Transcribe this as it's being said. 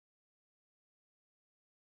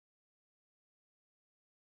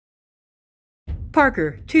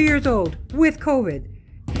Parker, 2 years old, with COVID,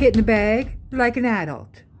 hitting the bag like an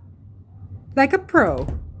adult. Like a pro.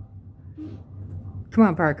 Come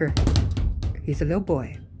on, Parker. He's a little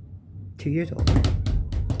boy. 2 years old.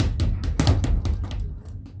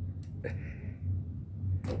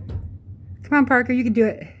 Come on, Parker, you can do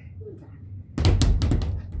it.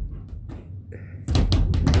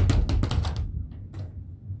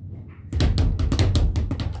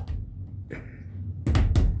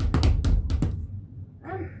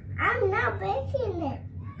 I'm not breaking it.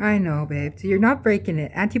 I know, babe. So you're not breaking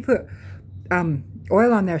it. Auntie put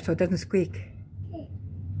oil on there so it doesn't squeak.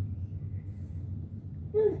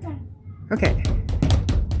 Okay.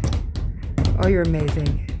 Oh, you're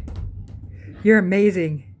amazing. You're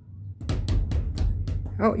amazing.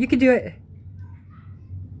 Oh, you can do it.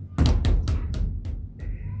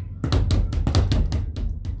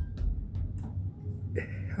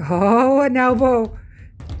 Oh, an elbow.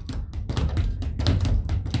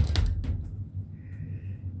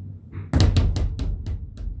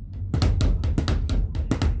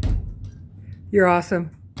 You're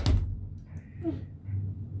awesome.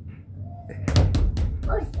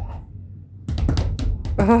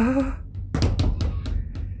 Oh.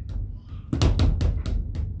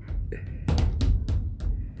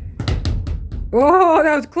 Oh,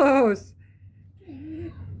 that was close.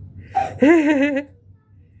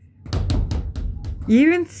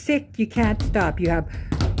 Even sick, you can't stop. You have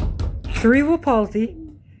cerebral palsy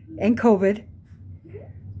and COVID,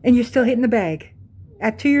 and you're still hitting the bag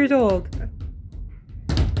at 2 years old.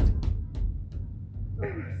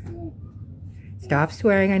 Stop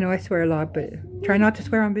swearing. I know I swear a lot, but try not to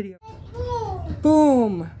swear on video.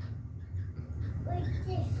 Boom.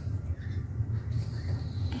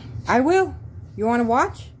 I will. You want to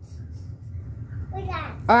watch?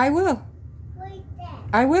 I will.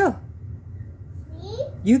 I will.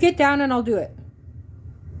 You get down and I'll do it.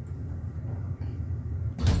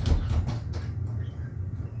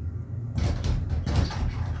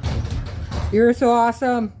 You're so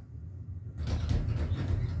awesome.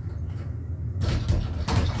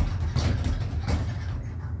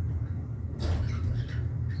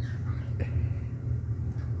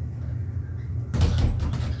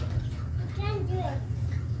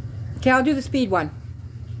 Okay, I'll do the speed one.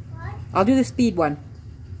 What? I'll do the speed one.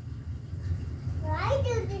 I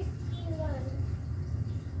do the speed one.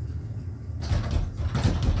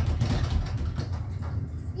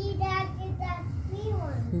 See, Dad did that speed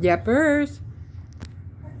one. Yepers.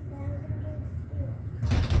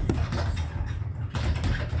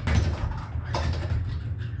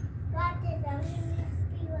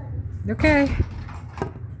 Okay.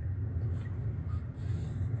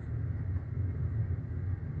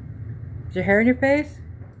 Is your hair in your face?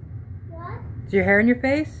 What? Is your hair in your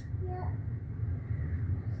face? Yeah.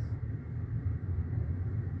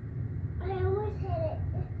 I almost hit it.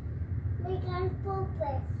 Like on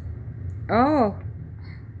purpose. Oh.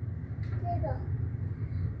 There you go.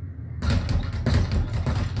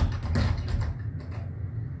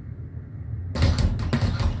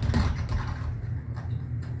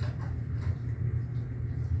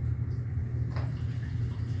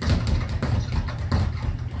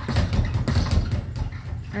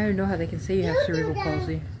 I don't know how they can say you have cerebral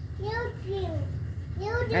palsy.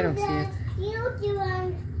 I don't see it. You do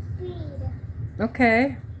on speed.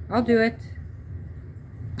 Okay, I'll do it.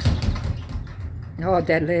 Oh,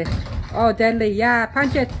 deadly. Oh, deadly. Yeah,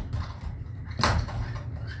 punch it.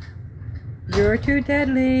 You're too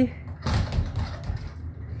deadly.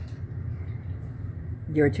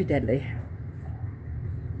 You're too deadly.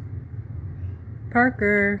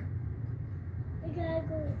 Parker. I gotta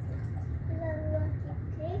go. I gotta watch it,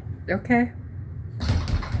 okay? Okay.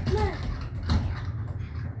 Come on.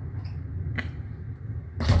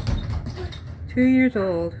 2 years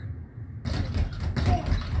old. Okay,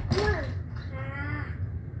 come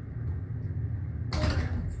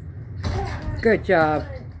on. Good job.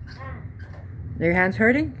 Are your hands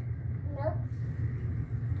hurting?